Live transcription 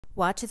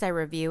Watch as I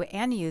review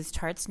and use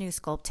Tarte's new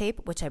Sculpt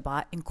tape, which I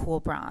bought in cool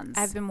bronze.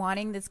 I've been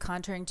wanting this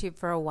contouring tube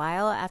for a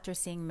while after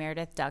seeing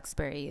Meredith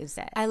Duxbury use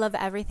it. I love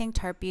everything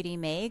Tarte Beauty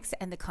makes,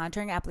 and the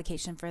contouring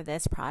application for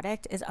this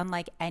product is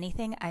unlike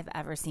anything I've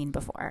ever seen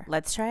before.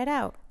 Let's try it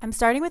out. I'm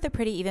starting with a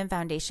pretty even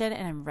foundation,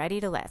 and I'm ready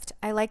to lift.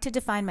 I like to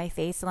define my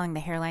face along the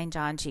hairline,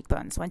 jaw, and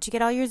cheekbones. Once you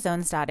get all your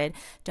zones dotted,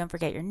 don't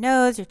forget your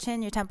nose, your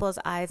chin, your temples,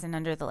 eyes, and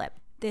under the lip.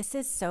 This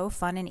is so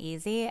fun and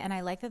easy, and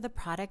I like that the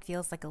product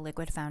feels like a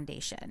liquid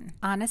foundation.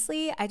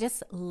 Honestly, I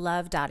just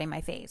love dotting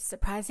my face.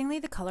 Surprisingly,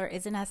 the color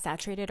isn't as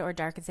saturated or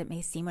dark as it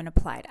may seem when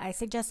applied. I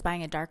suggest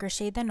buying a darker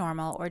shade than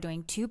normal or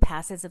doing 2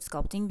 passes of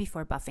sculpting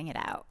before buffing it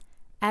out.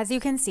 As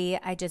you can see,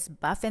 I just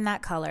buff in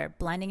that color,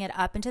 blending it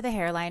up into the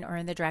hairline or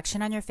in the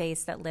direction on your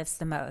face that lifts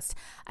the most.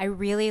 I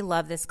really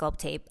love this Sculpt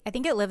tape. I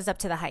think it lives up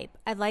to the hype.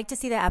 I'd like to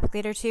see the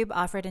applicator tube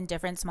offered in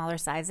different smaller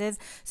sizes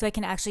so I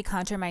can actually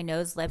contour my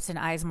nose, lips, and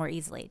eyes more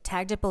easily.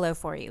 Tagged it below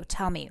for you.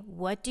 Tell me,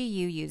 what do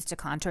you use to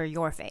contour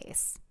your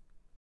face?